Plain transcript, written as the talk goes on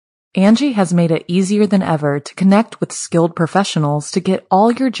Angie has made it easier than ever to connect with skilled professionals to get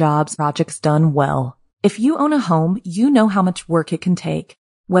all your jobs projects done well. If you own a home, you know how much work it can take,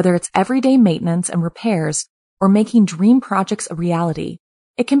 whether it's everyday maintenance and repairs or making dream projects a reality.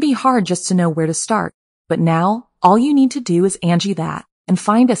 It can be hard just to know where to start, but now all you need to do is Angie that and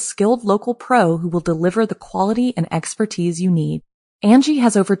find a skilled local pro who will deliver the quality and expertise you need. Angie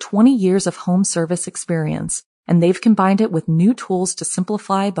has over 20 years of home service experience, and they've combined it with new tools to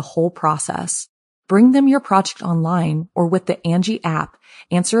simplify the whole process. Bring them your project online or with the Angie app,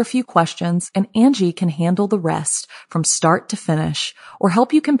 answer a few questions, and Angie can handle the rest from start to finish, or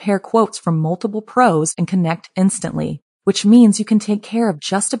help you compare quotes from multiple pros and connect instantly, which means you can take care of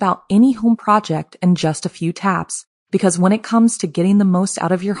just about any home project in just a few taps. Because when it comes to getting the most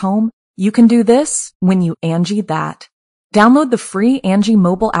out of your home, you can do this when you Angie that. Download the free Angie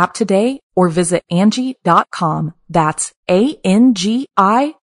mobile app today or visit Angie.com. That's ANGI.com.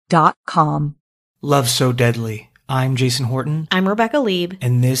 Love So Deadly. I'm Jason Horton. I'm Rebecca Lieb.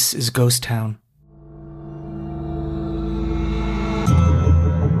 And this is Ghost Town.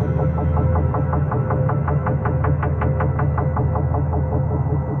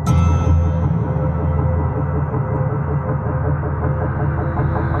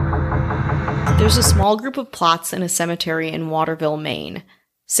 There's a small group of plots in a cemetery in Waterville, Maine.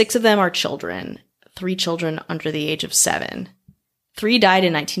 6 of them are children, 3 children under the age of 7. 3 died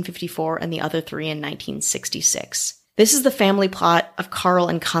in 1954 and the other 3 in 1966. This is the family plot of Carl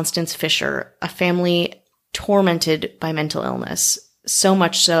and Constance Fisher, a family tormented by mental illness. So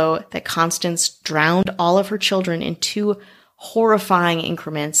much so that Constance drowned all of her children in 2 horrifying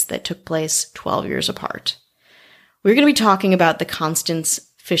increments that took place 12 years apart. We're going to be talking about the Constance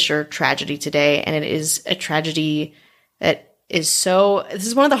Fisher tragedy today, and it is a tragedy that is this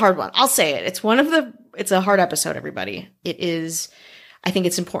is one of the hard ones. I'll say it. It's a hard episode, everybody. I think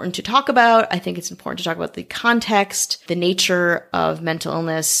it's important to talk about. I think it's important to talk about the context, the nature of mental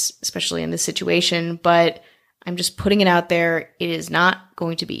illness, especially in this situation, but I'm just putting it out there. It is not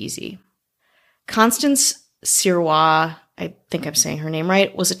going to be easy. Constance Sirois, I think I'm saying her name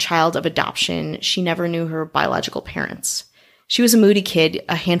right, was a child of adoption. She never knew her biological parents. She was a moody kid,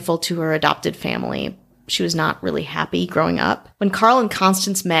 a handful to her adopted family. She was not really happy growing up. When Carl and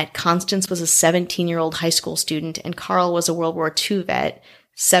Constance met, Constance was a 17-year-old high school student, and Carl was a World War II vet,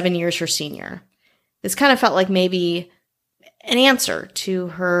 7 years her senior. This kind of felt like maybe an answer to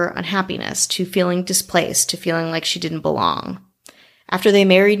her unhappiness, to feeling displaced, to feeling like she didn't belong. After they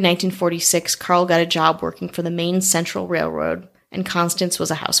married in 1946, Carl got a job working for the Maine Central Railroad, and Constance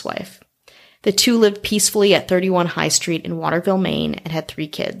was a housewife. The 2 lived peacefully at 31 High Street in Waterville, Maine, and had 3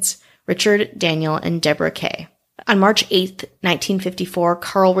 kids, Richard, Daniel, and Deborah Kay. On March 8th, 1954,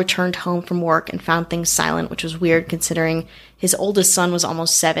 Carl returned home from work and found things silent, which was weird considering his oldest son was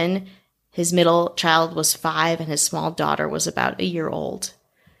almost 7, his middle child was 5, and his small daughter was about a year old.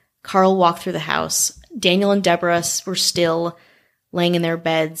 Carl walked through the house. Daniel and Deborah were still laying in their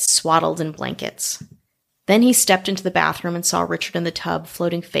beds, swaddled in blankets. Then he stepped into the bathroom and saw Richard in the tub,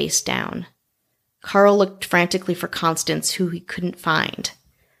 floating face down. Carl looked frantically for Constance, who he couldn't find.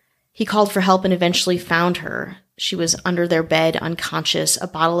 He called for help and eventually found her. She was under their bed, unconscious, a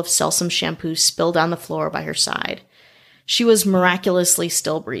bottle of Celsum shampoo spilled on the floor by her side. She was miraculously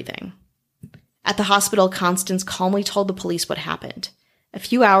still breathing. At the hospital, Constance calmly told the police what happened. A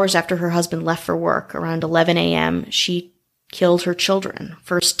few hours after her husband left for work, around 11 a.m., she killed her children.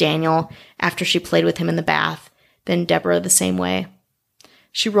 First Daniel, after she played with him in the bath, then Deborah the same way.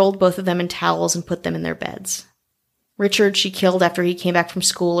 She rolled both of them in towels and put them in their beds. Richard she killed after he came back from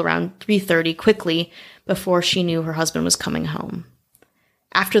school around 3:30, quickly, before she knew her husband was coming home.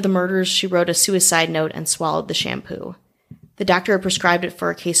 After the murders, she wrote a suicide note and swallowed the shampoo. The doctor had prescribed it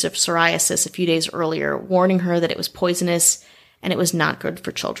for a case of psoriasis a few days earlier, warning her that it was poisonous and it was not good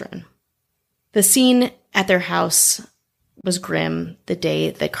for children. The scene at their house was grim the day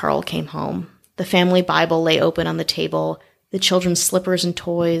that Carl came home. The family Bible lay open on the table. The children's slippers and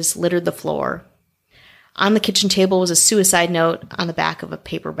toys littered the floor. On the kitchen table was a suicide note on the back of a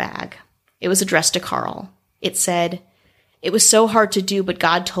paper bag. It was addressed to Carl. It said, "It was so hard to do, but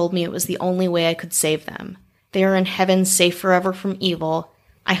God told me it was the only way I could save them. They are in heaven, safe forever from evil.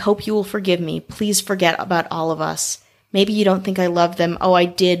 I hope you will forgive me. Please forget about all of us. Maybe you don't think I loved them. Oh, I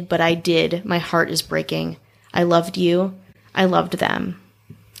did, but I did. My heart is breaking. I loved you. I loved them."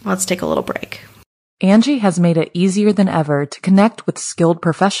 Let's take a little break. Angie has made it easier than ever to connect with skilled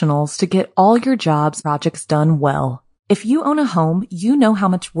professionals to get all your jobs projects done well. If you own a home, you know how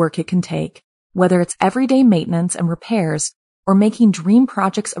much work it can take, whether it's everyday maintenance and repairs or making dream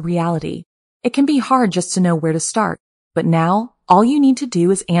projects a reality. It can be hard just to know where to start, but now All you need to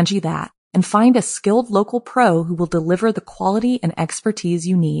do is Angie that and find a skilled local pro who will deliver the quality and expertise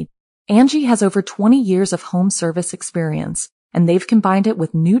you need. Angie has over 20 years of home service experience, and they've combined it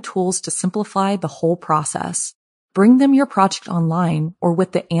with new tools to simplify the whole process. Bring them your project online or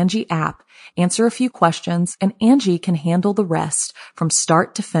with the Angie app, answer a few questions, and Angie can handle the rest from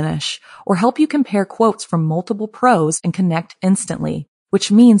start to finish or help you compare quotes from multiple pros and connect instantly,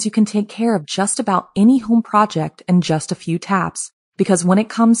 which means you can take care of just about any home project in just a few taps. Because when it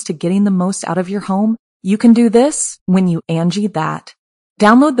comes to getting the most out of your home, you can do this when you Angie that.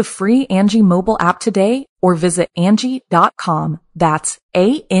 Download the free Angie mobile app today or visit Angie.com. That's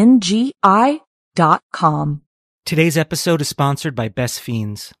ANGI.com. Today's episode is sponsored by Best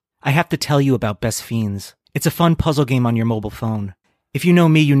Fiends. I have to tell you about Best Fiends. It's a fun puzzle game on your mobile phone. If you know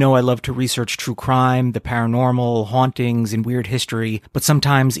me, you know I love to research true crime, the paranormal, hauntings, and weird history, but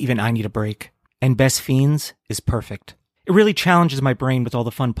sometimes even I need a break. And Best Fiends is perfect. It really challenges my brain with all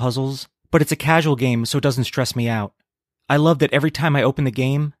the fun puzzles, but it's a casual game, so it doesn't stress me out. I love that every time I open the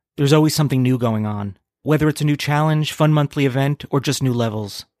game, there's always something new going on. Whether it's a new challenge, fun monthly event, or just new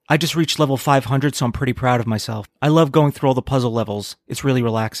levels. I just reached level 500, so I'm pretty proud of myself. I love going through all the puzzle levels. It's really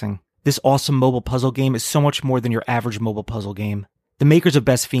relaxing. This awesome mobile puzzle game is so much more than your average mobile puzzle game. The makers of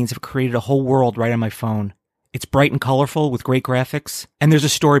Best Fiends have created a whole world right on my phone. It's bright and colorful with great graphics, and there's a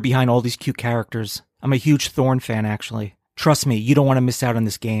story behind all these cute characters. I'm a huge Thorn fan, actually. Trust me, you don't want to miss out on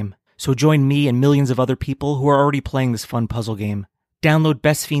this game. So join me and millions of other people who are already playing this fun puzzle game. Download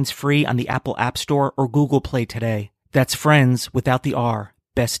Best Fiends free on the Apple App Store or Google Play today. That's friends without the R.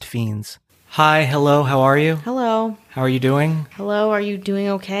 Best Fiends. Hi, hello, how are you? Hello. How are you doing? Hello, are you doing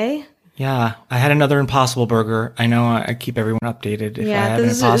okay? Yeah, I had another Impossible Burger. I know I keep everyone updated if I have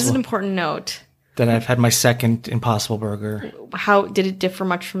this is an important note. That I've had my second Impossible Burger. How did it differ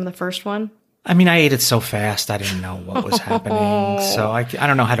much from the first one? I mean, I ate it so fast, I didn't know what was happening. So I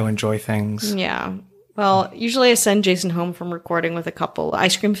don't know how to enjoy things. Yeah. Well, usually I send Jason home from recording with a couple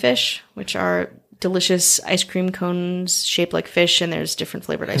ice cream fish, which are delicious ice cream cones shaped like fish, and there's different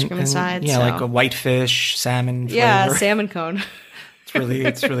flavored ice cream inside. Yeah, like a whitefish, salmon flavor. Yeah, salmon cone.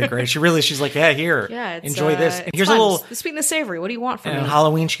 It's really great. She's like, yeah, here, enjoy this. And here's fun. A little the sweet and the savory. What do you want from me? On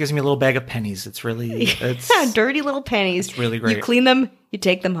Halloween, she gives me a little bag of pennies. It's really, dirty little pennies. It's really great. You clean them, you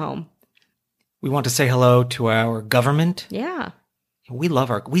take them home. We want to say hello to our government. Yeah. We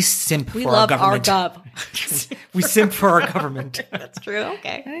simp for our government. We simp for our government. That's true.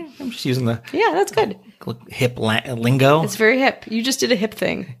 Okay. I'm just using the that's good. Hip lingo. It's very hip. You just did a hip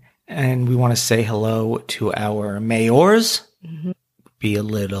thing. And we want to say hello to our mayors. Mm-hmm. Be a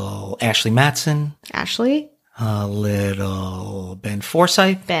little Ashley Matson. Ashley. A little Ben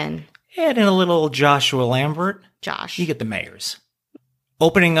Forsyth. Ben. And a little Joshua Lambert. Josh. You get the mayors.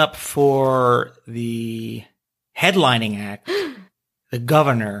 Opening up for the headlining act, the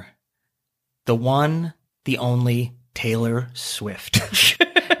governor, the one, the only Taylor Swift.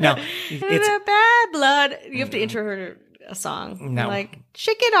 No, it's the bad blood. You have to intro her a song. No. Like,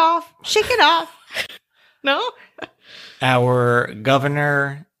 shake it off. Shake it off. No? Our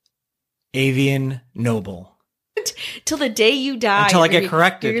governor, Avian Noble. Till the day you die. Until I get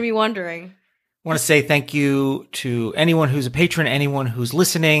corrected. You're going to be wondering. I want to say thank you to anyone who's a patron, anyone who's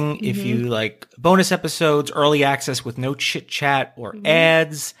listening. Mm-hmm. If you like bonus episodes, early access with no chit chat or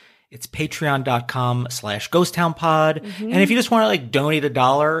ads, it's patreon.com/ghosttownpod. Mm-hmm. And if you just want to like donate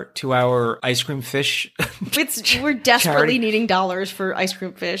 $1 to our ice cream fish, we're desperately needing dollars for ice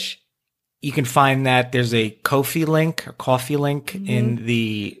cream fish. You can find that there's a Ko-fi link or coffee link in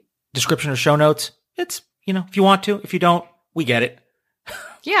the description or show notes. It's, if you want to, if you don't, we get it.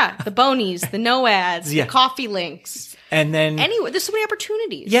 Yeah, the bonies, the no ads, the coffee links. And then anyway, there's so many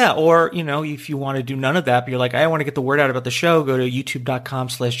opportunities. Yeah, or if you want to do none of that, but you're like, I want to get the word out about the show, go to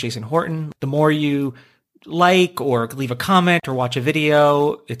youtube.com/Jason Horton. The more you like or leave a comment or watch a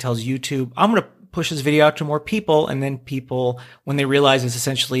video, it tells YouTube, I'm going to push this video out to more people. And then people, when they realize it's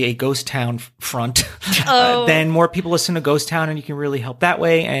essentially a ghost town front, then more people listen to Ghost Town and you can really help that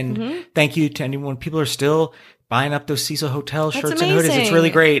way. And thank you to anyone. People are still buying up those Cecil Hotel shirts and hoodies. It's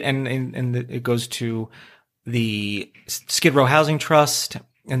really great. And it goes to the Skid Row Housing Trust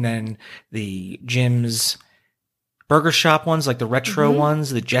and then the Jim's Burger Shop ones, like the retro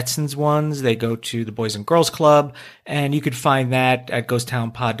ones, the Jetsons ones. They go to the Boys and Girls Club. And you can find that at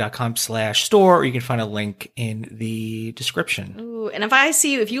ghosttownpod.com/store, or you can find a link in the description. Ooh, and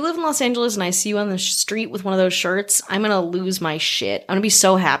if you live in Los Angeles and I see you on the street with one of those shirts, I'm going to lose my shit. I'm going to be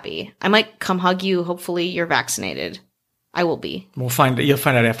so happy. I might come hug you. Hopefully you're vaccinated. I will be. You'll find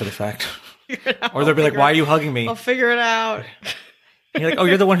out after the fact. Or they'll be like, why are you hugging me? I'll figure it out. And you're like, oh,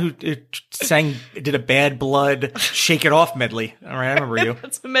 you're the one who did a Bad Blood Shake It Off medley. All right, I remember you.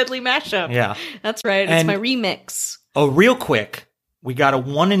 That's a medley mashup. Yeah. That's right. It's my remix. Oh, real quick, we got a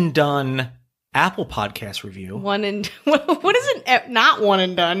one and done Apple Podcast review. What is it? Not one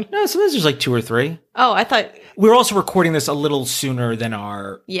and done. No, sometimes there's like 2 or 3. Oh, I thought we're also recording this a little sooner than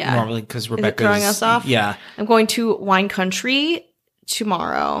our normally because Rebecca's throwing us off. Yeah, I'm going to Wine Country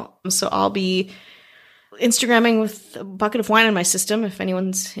tomorrow, so I'll be Instagramming with a bucket of wine in my system. If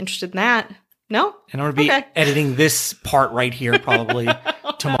anyone's interested in that, no. And I'm going to be editing this part right here probably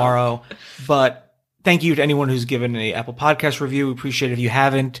tomorrow, but. Thank you to anyone who's given an Apple Podcast review. We appreciate it. If you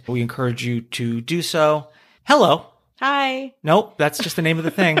haven't, we encourage you to do so. Hello. Hi. Nope, that's just the name of the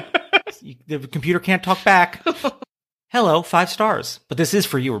thing. The computer can't talk back. Hello, 5 stars. But this is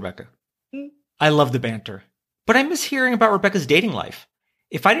for you, Rebecca. I love the banter. But I miss hearing about Rebecca's dating life.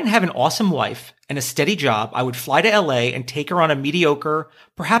 If I didn't have an awesome wife and a steady job, I would fly to LA and take her on a mediocre,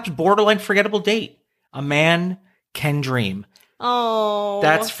 perhaps borderline forgettable date. A man can dream. Oh.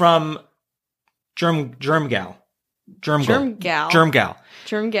 That's from... Germ gal. Let me tell you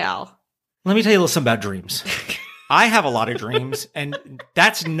a little something about dreams. I have a lot of dreams, and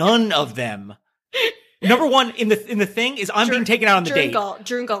that's none of them. Number one in the thing is I'm being taken out on the date.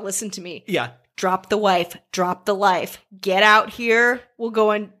 Jerngal, listen to me. Yeah. Drop the wife. Drop the life. Get out here. We'll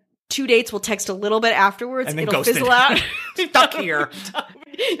go on 2 dates. We'll text a little bit afterwards. And then it'll fizzle out. Stuck here.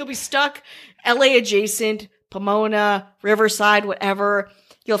 You'll be stuck. LA adjacent, Pomona, Riverside, whatever.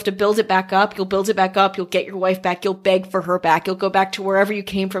 You'll have to build it back up. You'll build it back up. You'll get your wife back. You'll beg for her back. You'll go back to wherever you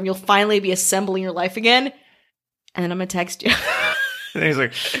came from. You'll finally be assembling your life again. And then I'm going to text you. And he's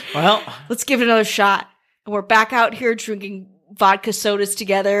like, well, let's give it another shot. And we're back out here drinking vodka sodas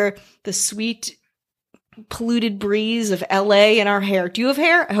together. The sweet, polluted breeze of LA in our hair. Do you have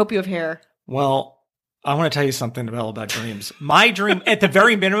hair? I hope you have hair. Well, I want to tell you something about dreams. My dream, at the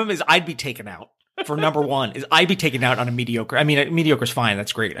very minimum, is I'd be taken out. For number one, is I'd be taken out on a mediocre. I mean, a mediocre's fine.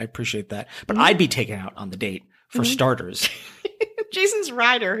 That's great. I appreciate that. But I'd be taken out on the date, for starters. Jason's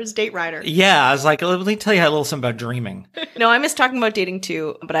rider, his date rider. Yeah, I was like, let me tell you a little something about dreaming. No, I miss talking about dating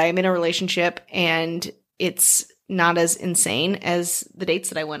too, but I am in a relationship and it's not as insane as the dates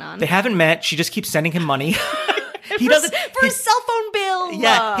that I went on. They haven't met. She just keeps sending him money. He doesn't for his cell phone bill.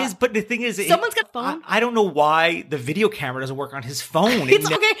 Yeah, but the thing is, someone's got a phone. I don't know why the video camera doesn't work on his phone. It's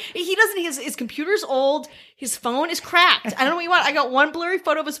okay. He doesn't. His computer's old. His phone is cracked. I don't know what you want. I got one blurry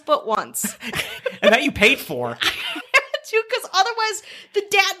photo of his foot once, and that you paid for. Because otherwise,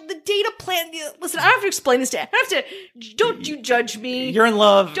 the data plan. Listen, I don't have to explain this to you. I don't have to. Don't you judge me? You're in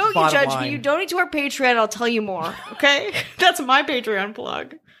love. Don't you judge me? You donate to our Patreon. I'll tell you more. Okay, that's my Patreon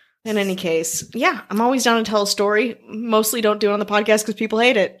plug. In any case, yeah, I'm always down to tell a story. Mostly don't do it on the podcast because people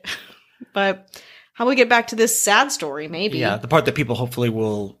hate it. But how do we get back to this sad story? Maybe. Yeah, the part that people hopefully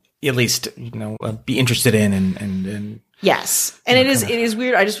will at least be interested in and. Yes, and it is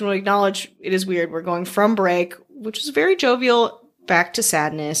weird. I just want to acknowledge it is weird. We're going from break, which is very jovial, back to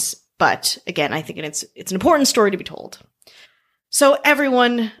sadness. But again, I think it's an important story to be told. So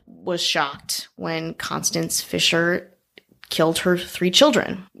everyone was shocked when Constance Fisher killed her 3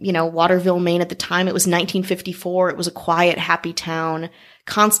 children. Waterville, Maine at the time, it was 1954. It was a quiet, happy town.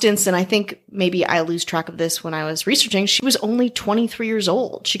 Constance, and I think maybe I lose track of this when I was researching, she was only 23 years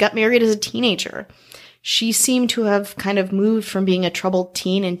old. She got married as a teenager. She seemed to have kind of moved from being a troubled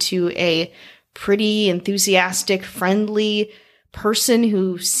teen into a pretty enthusiastic, friendly person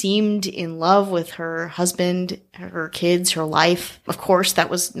who seemed in love with her husband, her kids, her life. Of course, that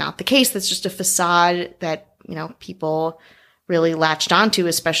was not the case. That's just a facade that, people really latched onto,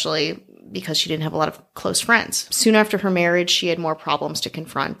 especially because she didn't have a lot of close friends. Soon after her marriage, she had more problems to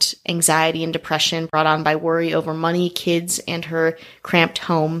confront. Anxiety and depression brought on by worry over money, kids, and her cramped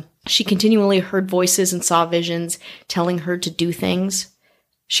home. She continually heard voices and saw visions telling her to do things.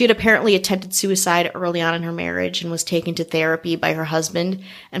 She had apparently attempted suicide early on in her marriage and was taken to therapy by her husband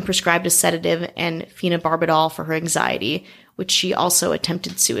and prescribed a sedative and phenobarbital for her anxiety, which she also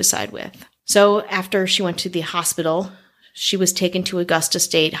attempted suicide with. So after she went to the hospital, she was taken to Augusta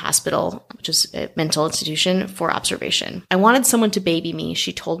State Hospital, which is a mental institution, for observation. I wanted someone to baby me,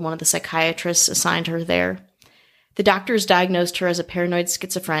 she told one of the psychiatrists assigned her there. The doctors diagnosed her as a paranoid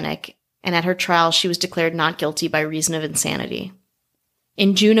schizophrenic, and at her trial, she was declared not guilty by reason of insanity.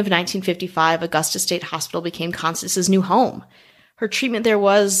 In June of 1955, Augusta State Hospital became Constance's new home. Her treatment there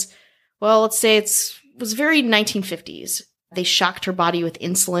was, well, let's say was very 1950s. They shocked her body with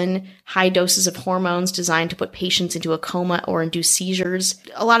insulin, high doses of hormones designed to put patients into a coma or induce seizures,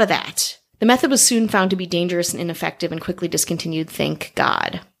 a lot of that. The method was soon found to be dangerous and ineffective and quickly discontinued, thank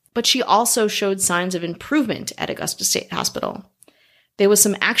God. But she also showed signs of improvement at Augusta State Hospital. There was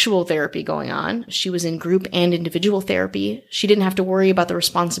some actual therapy going on. She was in group and individual therapy. She didn't have to worry about the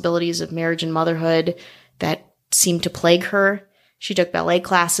responsibilities of marriage and motherhood that seemed to plague her. She took ballet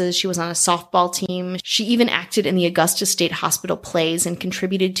classes. She was on a softball team. She even acted in the Augusta State Hospital plays and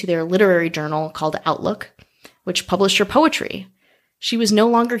contributed to their literary journal called Outlook, which published her poetry. She was no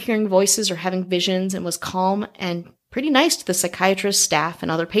longer hearing voices or having visions and was calm and pretty nice to the psychiatrist, staff, and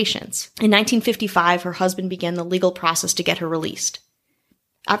other patients. In 1955, her husband began the legal process to get her released.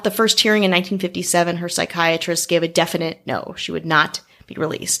 At the first hearing in 1957, her psychiatrist gave a definite no, she would not be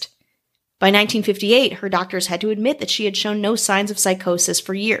released. By 1958, her doctors had to admit that she had shown no signs of psychosis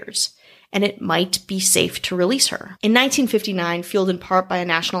for years, and it might be safe to release her. In 1959, fueled in part by a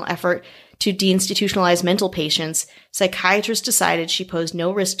national effort to deinstitutionalize mental patients, psychiatrists decided she posed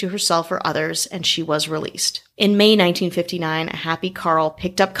no risk to herself or others, and she was released. In May 1959, a happy Carl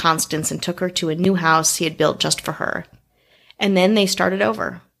picked up Constance and took her to a new house he had built just for her. And then they started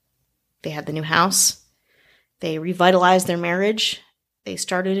over. They had the new house. They revitalized their marriage. They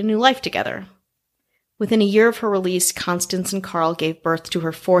started a new life together. Within a year of her release, Constance and Carl gave birth to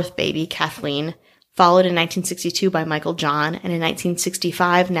her fourth baby, Kathleen, followed in 1962 by Michael John, and in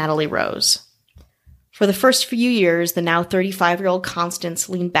 1965, Natalie Rose. For the first few years, the now 35-year-old Constance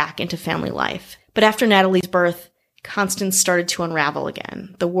leaned back into family life. But after Natalie's birth, Constance started to unravel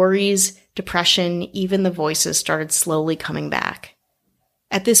again. The worries, depression, even the voices started slowly coming back.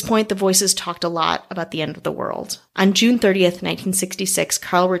 At this point, the voices talked a lot about the end of the world. On June 30th, 1966,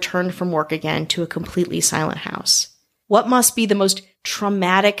 Carl returned from work again to a completely silent house. What must be the most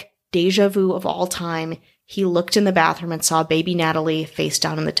traumatic deja vu of all time, he looked in the bathroom and saw baby Natalie face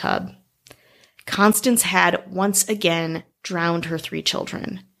down in the tub. Constance had once again drowned her 3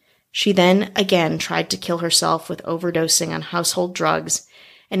 children. She then again tried to kill herself with overdosing on household drugs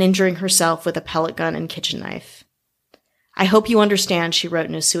and injuring herself with a pellet gun and kitchen knife. I hope you understand, she wrote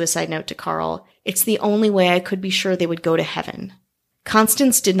in a suicide note to Carl. It's the only way I could be sure they would go to heaven.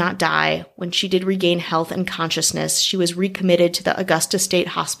 Constance did not die. When she did regain health and consciousness, she was recommitted to the Augusta State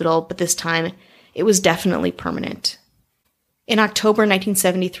Hospital, but this time it was definitely permanent. In October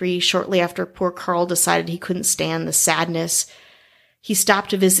 1973, shortly after poor Carl decided he couldn't stand the sadness, he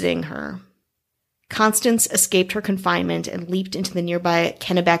stopped visiting her. Constance escaped her confinement and leaped into the nearby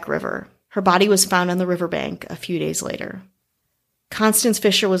Kennebec River. Her body was found on the riverbank a few days later. Constance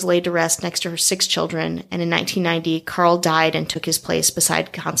Fisher was laid to rest next to her 6 children, and in 1990, Carl died and took his place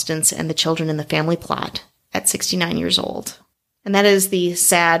beside Constance and the children in the family plot at 69 years old. And that is the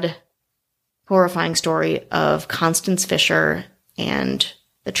sad, horrifying story of Constance Fisher and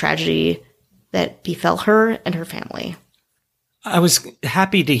the tragedy that befell her and her family. I was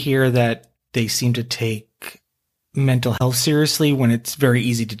happy to hear that they seem to take mental health seriously when it's very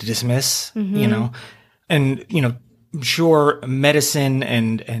easy to dismiss, you know, and, you know, I'm sure medicine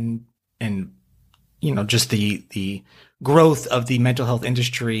and, you know, just the growth of the mental health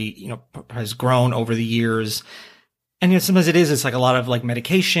industry, you know, has grown over the years. And, you know, sometimes it's like a lot of like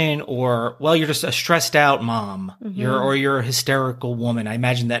medication or, well, you're just a stressed out mom, you're a hysterical woman. I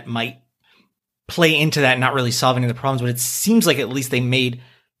imagine that might play into that, not really solving the problems, but it seems like at least they made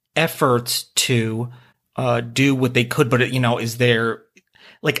efforts to do what they could. But, you know, is there,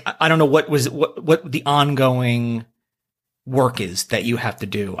 like, I don't know what the ongoing work is that you have to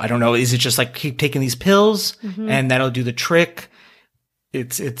do. I don't know. Is it just like keep taking these pills and that'll do the trick?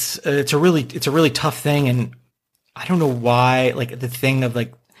 It's a really tough thing. And I don't know why, like the thing of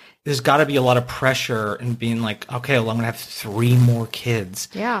like, there's gotta be a lot of pressure in being like, okay, well, I'm going to have 3 more kids.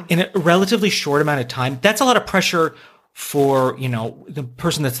 Yeah. In a relatively short amount of time. That's a lot of pressure for, you know, the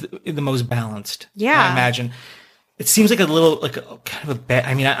person that's the most balanced. Yeah. I imagine. It seems like a little, like a kind of a bad,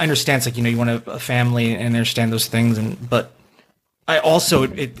 I mean, I understand it's like, you know, you want a family and understand those things. But I also,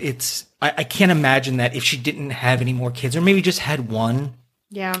 I can't imagine that if she didn't have any more kids or maybe just had one.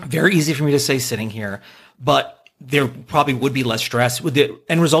 Yeah. Very easy for me to say sitting here, but there probably would be less stress. Would the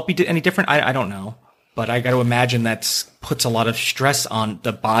end result be any different? I don't know. But I got to imagine that puts a lot of stress on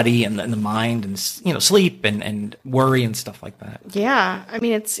the body and the mind and, you know, sleep and worry and stuff like that. Yeah. I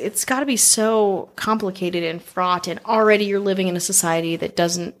mean, it's got to be so complicated and fraught. And already you're living in a society that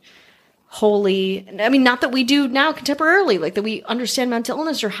doesn't wholly, I mean, not that we do now contemporarily, like that we understand mental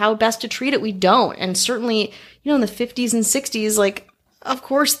illness or how best to treat it. We don't. And certainly, you know, in the 50s and 60s, like, of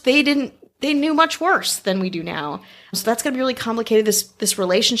course, they knew much worse than we do now. So that's going to be really complicated, this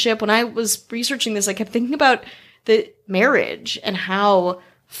relationship. When I was researching this, I kept thinking about the marriage and how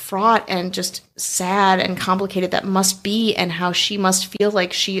fraught and just sad and complicated that must be, and how she must feel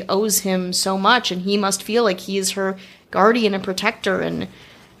like she owes him so much, and he must feel like he is her guardian and protector. And,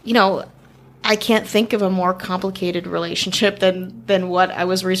 you know, I can't think of a more complicated relationship than what I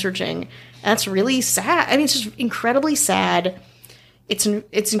was researching. That's really sad. I mean, it's just incredibly sad. It's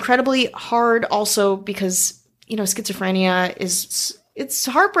incredibly hard also because, you know, schizophrenia it's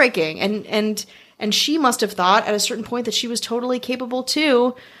heartbreaking. And she must have thought at a certain point that she was totally capable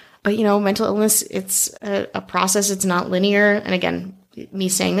too. But, you know, mental illness, it's a process. It's not linear. And again, me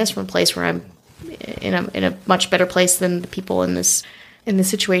saying this from a place where I'm in a much better place than the people in this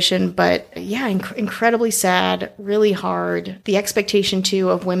situation. But yeah, incredibly sad, really hard. The expectation too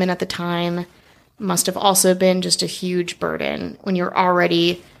of women at the time must have also been just a huge burden when you're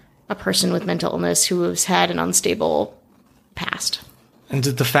already a person with mental illness who has had an unstable past. And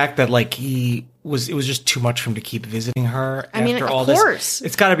the fact that like it was just too much for him to keep visiting her. I mean, after of all course. This.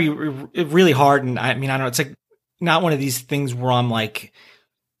 It's got to be really hard. And I mean, I don't know. It's like not one of these things where I'm like,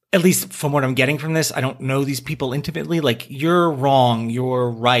 at least from what I'm getting from this, I don't know these people intimately. Like, you're wrong, you're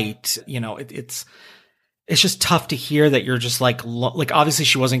right. You know, it's just tough to hear that you're just like obviously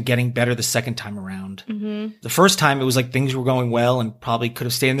she wasn't getting better the second time around. Mm-hmm. The first time it was like things were going well and probably could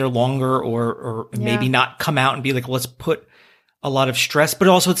have stayed in there longer or maybe not come out and be like, well, let's put a lot of stress, but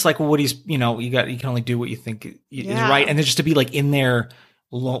also it's like, well, you can only do what you think is right. And then just to be like in there,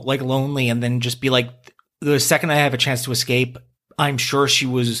 like lonely, and then just be like, the second I have a chance to escape, I'm sure she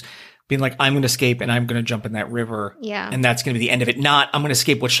was being like, I'm going to escape and I'm going to jump in that river. Yeah. And that's going to be the end of it. Not, I'm going to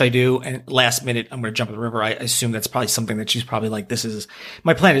escape. What should I do? And last minute, I'm going to jump in the river. I assume that's probably something that she's probably like, this is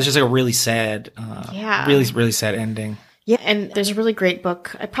my plan. It's just like a really sad, really, really sad ending. Yeah, and there's a really great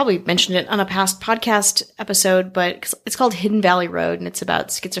book. I probably mentioned it on a past podcast episode, but it's called Hidden Valley Road, and it's about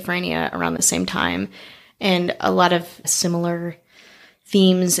schizophrenia around the same time. And a lot of similar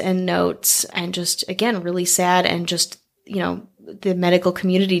themes and notes, and just, again, really sad, and just, you know, the medical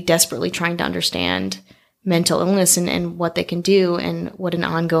community desperately trying to understand mental illness and what they can do and what an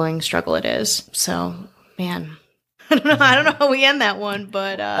ongoing struggle it is. So, man, I don't know how we end that one,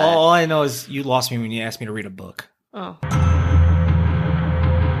 but... all I know is you lost me when you asked me to read a book. Oh.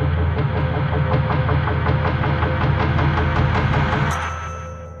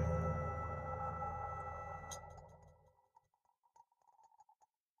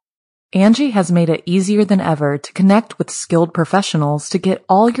 Angie has made it easier than ever to connect with skilled professionals to get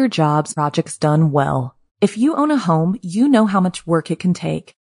all your jobs projects done well. If you own a home, you know how much work it can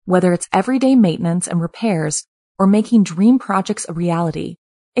take, whether it's everyday maintenance and repairs or making dream projects a reality.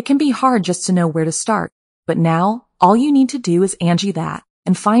 It can be hard just to know where to start, but now all you need to do is Angie that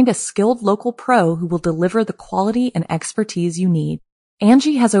and find a skilled local pro who will deliver the quality and expertise you need.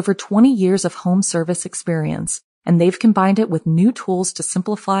 Angie has over 20 years of home service experience, and they've combined it with new tools to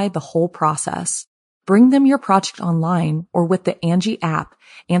simplify the whole process. Bring them your project online or with the Angie app,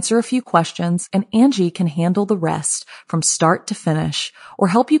 answer a few questions, and Angie can handle the rest from start to finish, or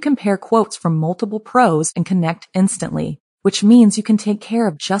help you compare quotes from multiple pros and connect instantly, which means you can take care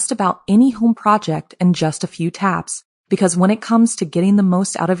of just about any home project in just a few taps. Because when it comes to getting the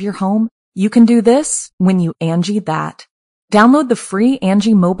most out of your home, you can do this when you Angie that. Download the free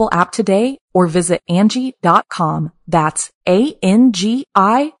Angie mobile app today or visit Angie.com. That's ANGI.com.